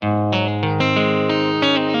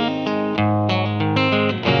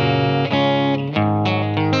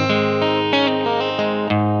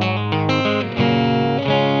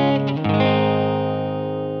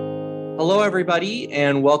everybody,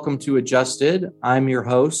 and welcome to Adjusted. I'm your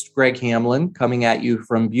host, Greg Hamlin, coming at you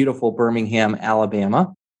from beautiful Birmingham,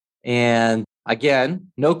 Alabama. And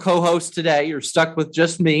again, no co-host today. You're stuck with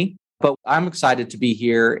just me, but I'm excited to be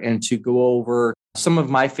here and to go over some of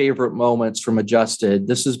my favorite moments from Adjusted.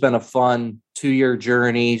 This has been a fun 2-year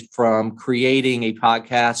journey from creating a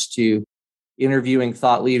podcast to interviewing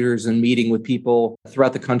thought leaders and meeting with people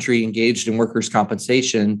throughout the country engaged in workers'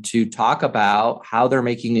 compensation to talk about how they're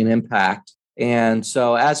making an impact. And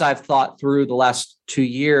so as I've thought through the last 2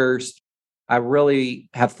 years, I really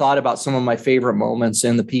have thought about some of my favorite moments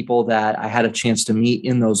and the people that I had a chance to meet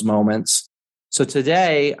in those moments. So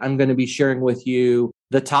today I'm going to be sharing with you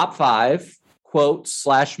the top 5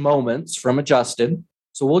 quotes/moments from Adjusted.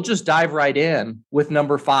 So we'll just dive right in with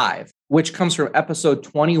number 5, which comes from episode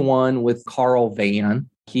 21 with Carl Van.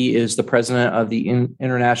 He is the president of the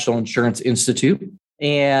International Insurance Institute.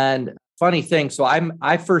 And funny thing, so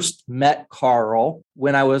I first met Carl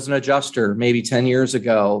when I was an adjuster, maybe 10 years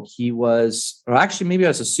ago. He was, or actually maybe I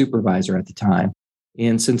was a supervisor at the time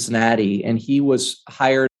in Cincinnati. And he was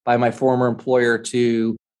hired by my former employer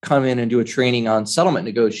to come in and do a training on settlement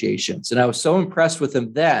negotiations. And I was so impressed with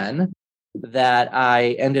him then that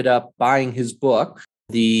I ended up buying his book,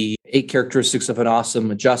 The 8 Characteristics of an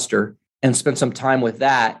Awesome Adjuster, and spent some time with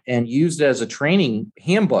that and used it as a training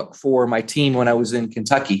handbook for my team when I was in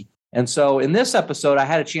Kentucky. And so in this episode, I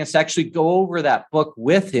had a chance to actually go over that book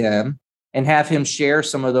with him and have him share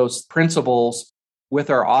some of those principles with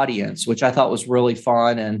our audience, which I thought was really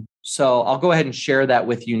fun. And so I'll go ahead and share that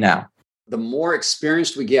with you now. The more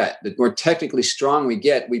experienced we get, the more technically strong we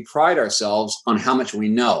get, we pride ourselves on how much we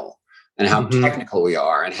know and how technical we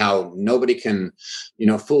are and how nobody can,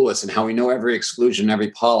 fool us, and how we know every exclusion,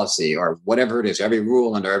 every policy, or whatever it is, every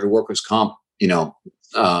rule under every workers' comp,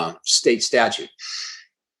 state statute.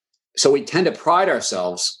 So we tend to pride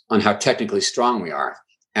ourselves on how technically strong we are,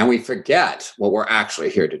 and we forget what we're actually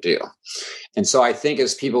here to do. And so I think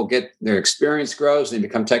as people get their experience grows and they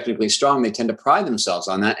become technically strong, they tend to pride themselves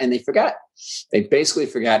on that, and they forget. They basically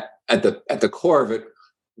forget at the core of it,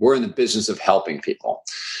 we're in the business of helping people,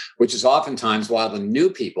 which is oftentimes why the new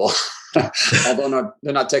people, although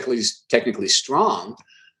they're not technically strong,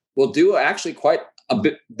 will do actually quite a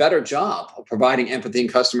bit better job of providing empathy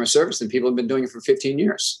and customer service than people have been doing it for 15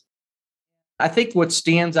 years. I think what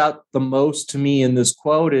stands out the most to me in this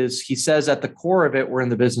quote is he says at the core of it, we're in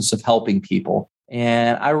the business of helping people.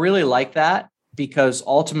 And I really like that because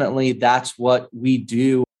ultimately that's what we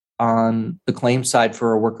do on the claim side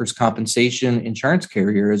for a workers' compensation insurance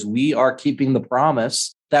carrier is we are keeping the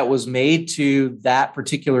promise that was made to that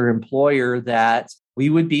particular employer that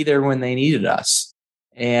we would be there when they needed us.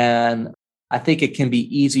 And I think it can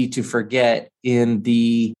be easy to forget in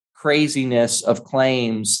the craziness of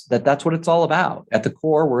claims that that's what it's all about. At the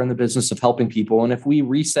core, we're in the business of helping people. And if we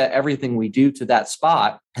reset everything we do to that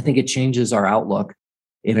spot, I think it changes our outlook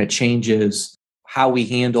and it changes how we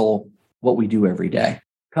handle what we do every day.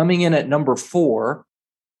 Coming in at number 4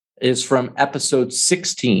 is from episode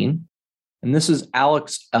 16. And this is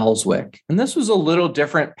Alex Elswick. And this was a little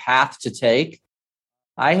different path to take.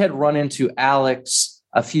 I had run into Alex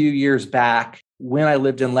a few years back when I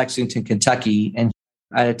lived in Lexington, Kentucky, and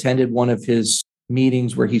I attended one of his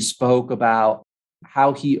meetings where he spoke about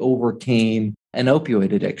how he overcame an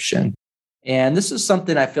opioid addiction. And this is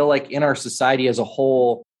something I feel like in our society as a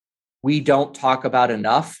whole, we don't talk about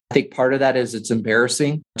enough. I think part of that is it's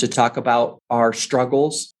embarrassing to talk about our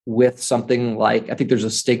struggles with something like, I think there's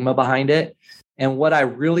a stigma behind it. And what I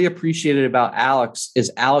really appreciated about Alex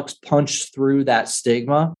is Alex punched through that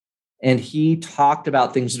stigma and he talked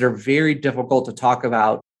about things that are very difficult to talk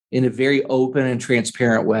about in a very open and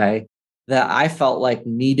transparent way that I felt like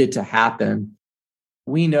needed to happen.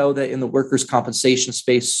 We know that in the workers' compensation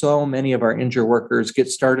space, so many of our injured workers get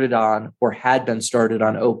started on or had been started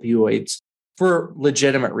on opioids for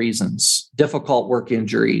legitimate reasons, difficult work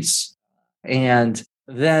injuries. And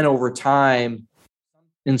then over time,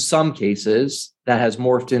 in some cases, that has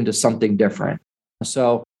morphed into something different.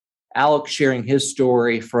 So Alex sharing his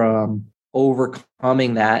story from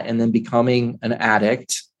overcoming that and then becoming an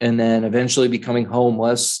addict and then eventually becoming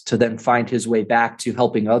homeless to then find his way back to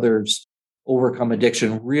helping others overcome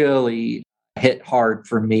addiction really hit hard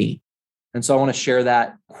for me. And so I want to share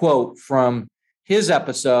that quote from his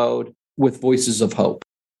episode with Voices of Hope.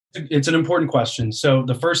 It's an important question. So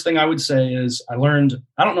the first thing I would say is I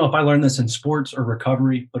don't know if I learned this in sports or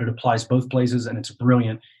recovery, but it applies both places and it's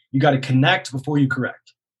brilliant. You got to connect before you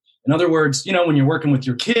correct. In other words, when you're working with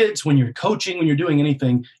your kids, when you're coaching, when you're doing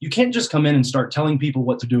anything, you can't just come in and start telling people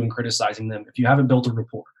what to do and criticizing them if you haven't built a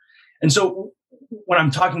rapport. And so when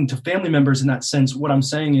I'm talking to family members in that sense, what I'm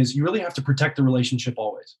saying is you really have to protect the relationship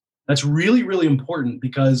always. That's really, really important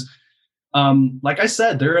because, like I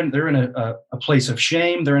said, they're in a place of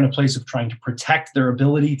shame. They're in a place of trying to protect their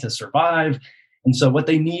ability to survive. And so what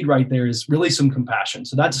they need right there is really some compassion.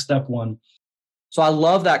 So that's step one. So I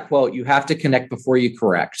love that quote. You have to connect before you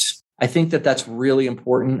correct. I think that that's really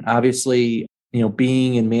important. Obviously,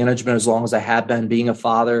 being in management as long as I have been, being a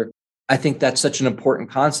father, I think that's such an important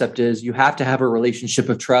concept is you have to have a relationship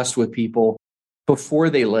of trust with people before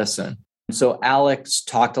they listen. So Alex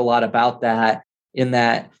talked a lot about that in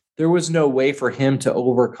that there was no way for him to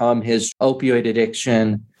overcome his opioid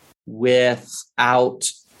addiction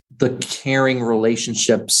without the caring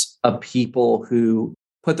relationships of people who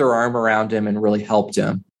put their arm around him and really helped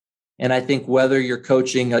him. And I think whether you're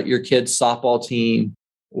coaching your kid's softball team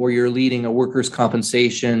or you're leading a workers'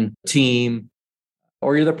 compensation team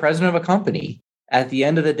or you're the president of a company, at the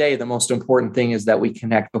end of the day, the most important thing is that we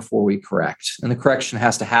connect before we correct. And the correction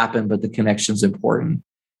has to happen, but the connection's important.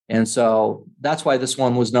 And so that's why this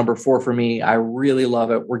one was number 4 for me. I really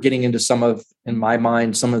love it. We're getting into in my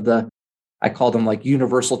mind, some of the, I call them like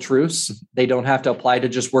universal truths. They don't have to apply to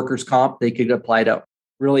just workers' comp. They could apply to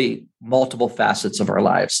really multiple facets of our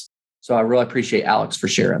lives. So I really appreciate Alex for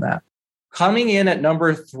sharing that. Coming in at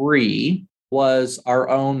number 3 was our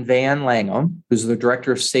own Van Langham, who's the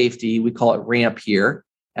director of safety. We call it RAMP here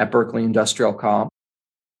at Berkeley Industrial Comp.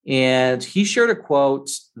 And he shared a quote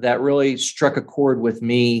that really struck a chord with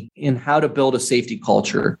me in how to build a safety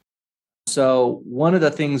culture. So one of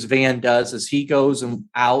the things Van does is he goes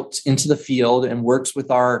out into the field and works with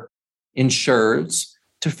our insureds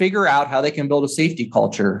to figure out how they can build a safety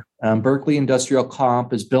culture. Berkeley Industrial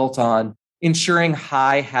Comp is built on ensuring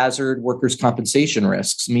high hazard workers' compensation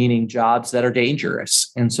risks, meaning jobs that are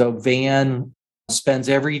dangerous. And so Van spends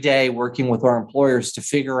every day working with our employers to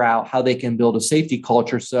figure out how they can build a safety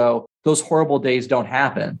culture so those horrible days don't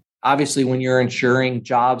happen. Obviously, when you're insuring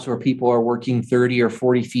jobs where people are working 30 or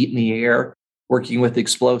 40 feet in the air, working with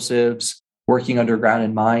explosives, working underground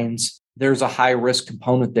in mines, there's a high risk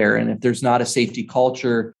component there. And if there's not a safety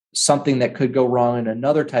culture, something that could go wrong in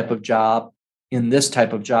another type of job, in this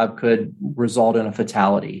type of job could result in a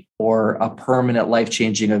fatality or a permanent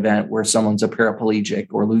life-changing event where someone's a paraplegic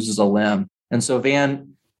or loses a limb. And so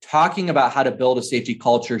Van, talking about how to build a safety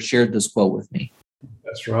culture, shared this quote with me.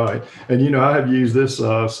 That's right. And, I have used this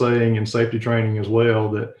saying in safety training as well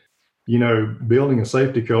that, building a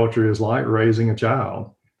safety culture is like raising a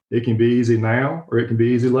child. It can be easy now or it can be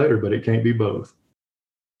easy later, but it can't be both.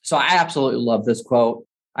 So I absolutely love this quote.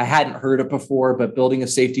 I hadn't heard it before, but building a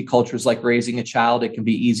safety culture is like raising a child. It can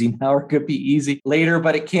be easy now or it could be easy later,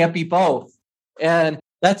 but it can't be both. And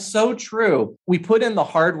that's so true. We put in the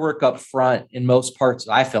hard work up front in most parts,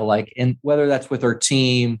 I feel like, and whether that's with our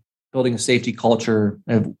team, building a safety culture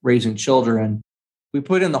of raising children, we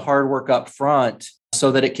put in the hard work up front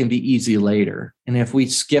so that it can be easy later. And if we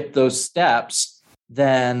skip those steps,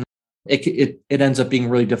 then it ends up being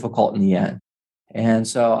really difficult in the end. And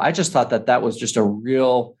so I just thought that was just a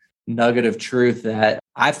real nugget of truth that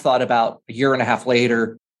I've thought about a year and a half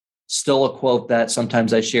later. Still a quote that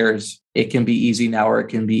sometimes I share is, it can be easy now or it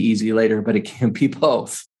can be easy later, but it can be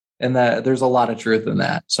both. And that there's a lot of truth in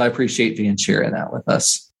that. So I appreciate Van sharing that with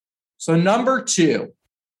us. So number 2,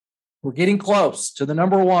 we're getting close to the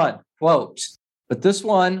number 1 quote, but this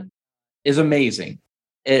one is amazing.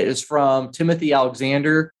 It is from Timothy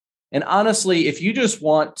Alexander. And honestly, if you just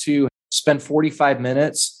want to spend 45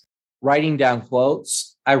 minutes writing down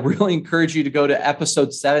quotes, I really encourage you to go to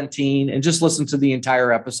episode 17 and just listen to the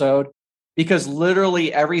entire episode, because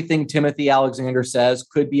literally everything Timothy Alexander says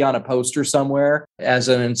could be on a poster somewhere as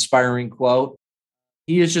an inspiring quote.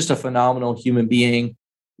 He is just a phenomenal human being,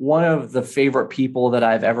 one of the favorite people that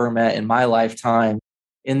I've ever met in my lifetime,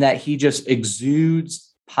 in that he just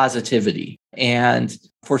exudes positivity. And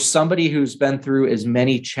for somebody who's been through as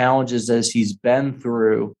many challenges as he's been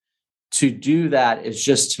through, to do that is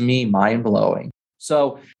just, to me, mind-blowing.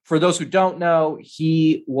 So for those who don't know,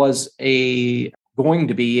 he was going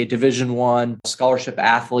to be a Division I scholarship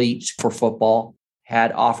athlete for football,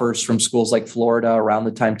 had offers from schools like Florida around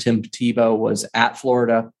the time Tim Tebow was at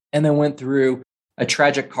Florida, and then went through a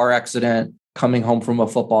tragic car accident coming home from a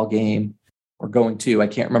football game, or going to, I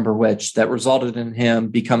can't remember which, that resulted in him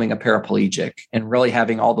becoming a paraplegic and really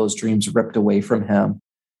having all those dreams ripped away from him.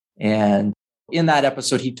 And in that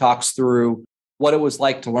episode, he talks through what it was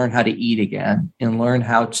like to learn how to eat again and learn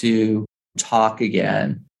how to talk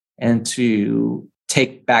again and to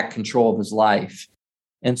take back control of his life.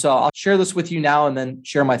 And so I'll share this with you now and then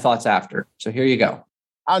share my thoughts after. So here you go.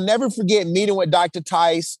 I'll never forget meeting with Dr.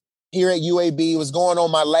 Tice here at UAB. It was going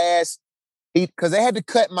on my last Because they had to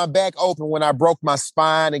cut my back open when I broke my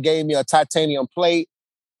spine and gave me a titanium plate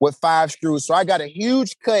with 5 screws. So I got a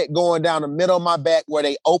huge cut going down the middle of my back where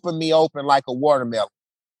they opened me open like a watermelon.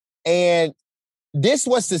 And this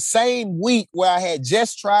was the same week where I had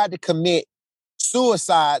just tried to commit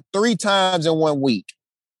suicide 3 times in 1 week.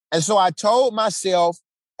 And so I told myself,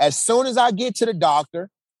 as soon as I get to the doctor,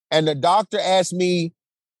 and the doctor asked me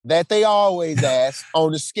that they always ask,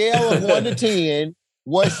 on the scale of 1 to 10,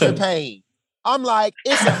 what's your pain? I'm like,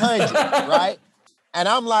 it's 100, right? And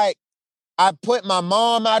I'm like, I put my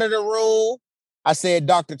mom out of the room. I said,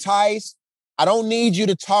 Dr. Tice, I don't need you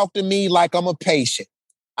to talk to me like I'm a patient.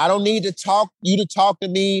 I don't need you to talk to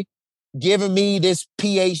me giving me this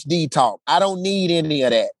PhD talk. I don't need any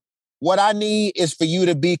of that. What I need is for you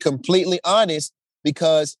to be completely honest,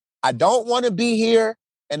 because I don't want to be here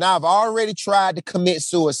and I've already tried to commit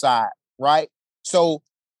suicide, right? So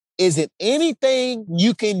is it anything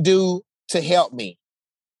you can do to help me?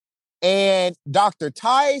 And Dr.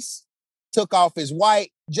 Tice took off his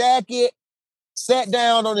white jacket, sat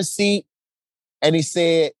down on the seat, and he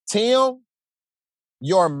said, Tim,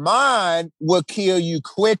 your mind will kill you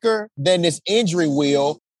quicker than this injury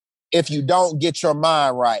will if you don't get your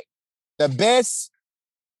mind right. The best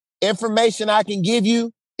information I can give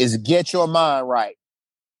you is get your mind right.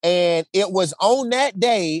 And it was on that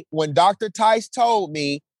day when Dr. Tice told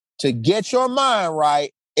me to get your mind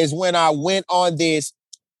right is when I went on this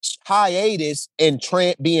hiatus and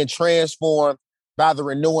being transformed by the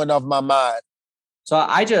renewing of my mind. So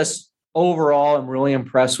I just overall am really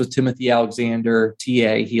impressed with Timothy Alexander,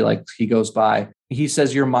 TA. He goes by. He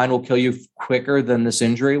says your mind will kill you quicker than this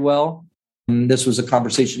injury will. And this was a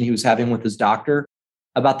conversation he was having with his doctor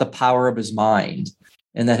about the power of his mind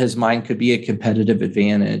and that his mind could be a competitive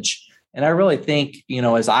advantage. And I really think,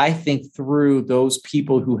 as I think through those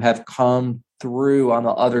people who have come through on the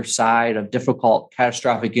other side of difficult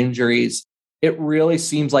catastrophic injuries, it really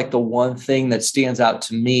seems like the one thing that stands out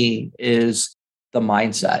to me is the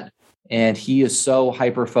mindset. And he is so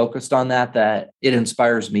hyper-focused on that it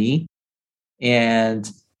inspires me.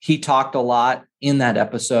 And he talked a lot in that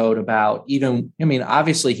episode about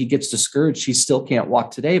obviously he gets discouraged. He still can't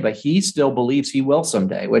walk today, but he still believes he will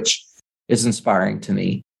someday, which is inspiring to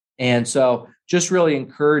me. And so just really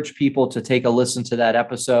encourage people to take a listen to that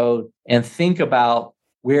episode and think about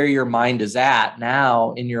where your mind is at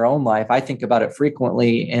now in your own life. I think about it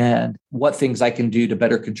frequently and what things I can do to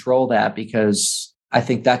better control that, because I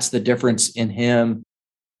think that's the difference in him.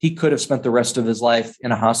 He could have spent the rest of his life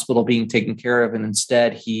in a hospital being taken care of, and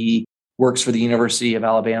instead he works for the University of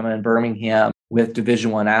Alabama in Birmingham with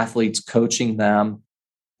Division I athletes, coaching them.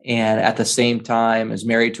 And at the same time is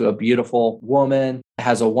married to a beautiful woman,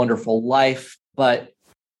 has a wonderful life, but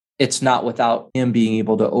it's not without him being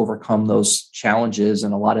able to overcome those challenges.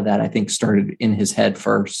 And a lot of that, I think, started in his head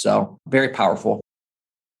first. So very powerful.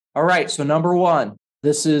 All right. So number 1,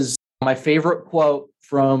 this is my favorite quote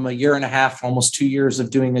from a year and a half, almost 2 years of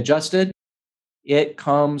doing Adjusted. It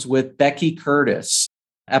comes with Becky Curtis,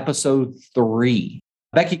 episode 3.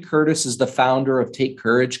 Becky Curtis is the founder of Take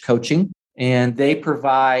Courage Coaching, and they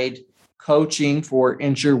provide coaching for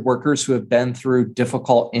injured workers who have been through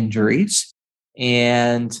difficult injuries.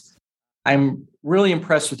 And I'm really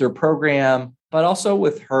impressed with her program, but also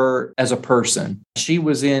with her as a person. She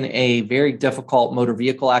was in a very difficult motor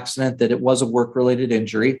vehicle accident that it was a work-related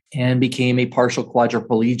injury and became a partial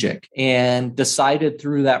quadriplegic, and decided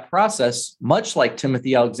through that process, much like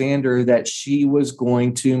Timothy Alexander, that she was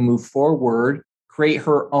going to move forward, create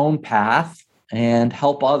her own path, and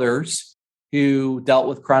help others who dealt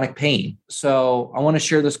with chronic pain. So I want to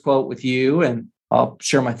share this quote with you, and I'll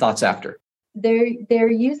share my thoughts after.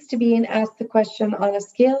 There used to be an ask the question on a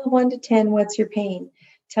scale of 1 to 10, what's your pain?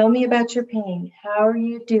 Tell me about your pain. How are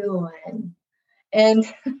you doing? And,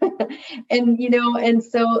 and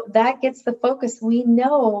so that gets the focus. We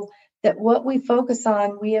know that what we focus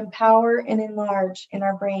on, we empower and enlarge in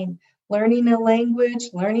our brain. Learning a language,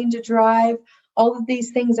 learning to drive, all of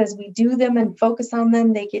these things, as we do them and focus on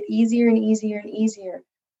them, they get easier and easier and easier.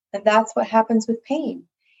 And that's what happens with pain.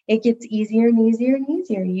 It gets easier and easier and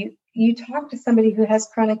easier. You talk to somebody who has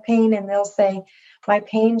chronic pain and they'll say, my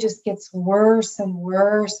pain just gets worse and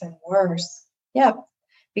worse and worse. Yep,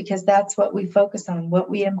 because that's what we focus on. What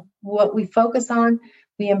we focus on,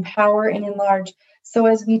 we empower and enlarge. So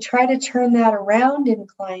as we try to turn that around in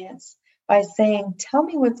clients by saying, tell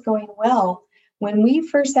me what's going well. When we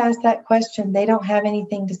first ask that question, they don't have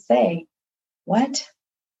anything to say. What?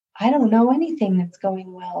 I don't know anything that's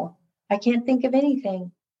going well. I can't think of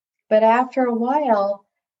anything. But after a while,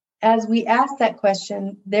 as we ask that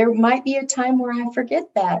question, there might be a time where I forget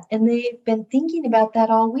that. And they've been thinking about that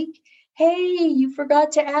all week. Hey, you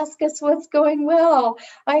forgot to ask us what's going well.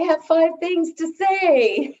 I have 5 things to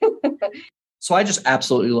say. So I just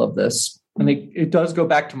absolutely love this. And it does go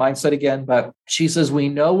back to mindset again, but she says, we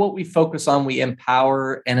know what we focus on, we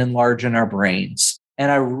empower and enlarge in our brains.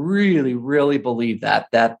 And I really, really believe that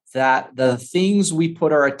the things we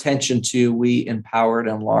put our attention to, we empower and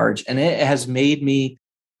enlarge. And it has made me,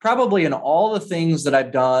 probably in all the things that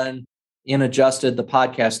I've done in Adjusted, the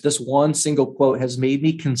podcast, this one single quote has made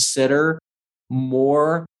me consider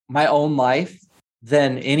more my own life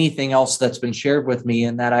than anything else that's been shared with me.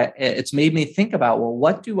 And that it's made me think about, well,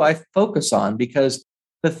 what do I focus on? Because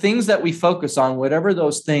the things that we focus on, whatever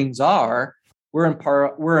those things are, we're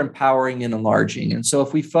empowering and enlarging. And so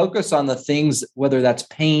if we focus on the things, whether that's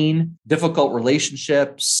pain, difficult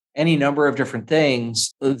relationships, any number of different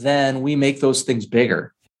things, then we make those things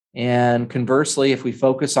bigger. And conversely, if we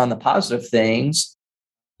focus on the positive things,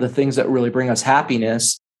 the things that really bring us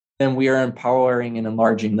happiness, then we are empowering and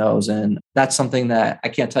enlarging those. And that's something that I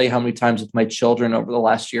can't tell you how many times with my children over the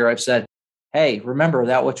last year I've said, hey, remember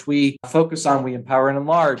that which we focus on, we empower and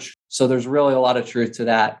enlarge. So there's really a lot of truth to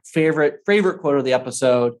that. Favorite quote of the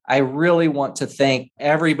episode. I really want to thank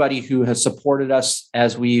everybody who has supported us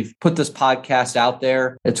as we've put this podcast out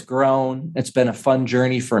there. It's grown. It's been a fun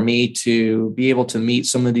journey for me to be able to meet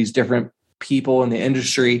some of these different people in the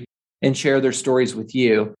industry and share their stories with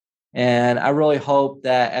you. And I really hope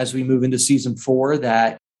that as we move into season 4,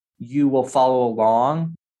 that you will follow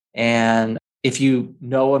along. And if you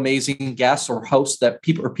know amazing guests or hosts that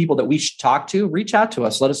people that we should talk to, reach out to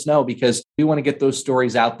us. Let us know, because we want to get those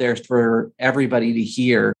stories out there for everybody to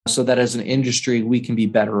hear so that as an industry, we can be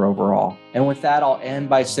better overall. And with that, I'll end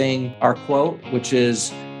by saying our quote, which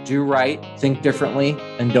is, do right, think differently,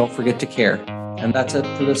 and don't forget to care. And that's it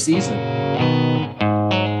for this season.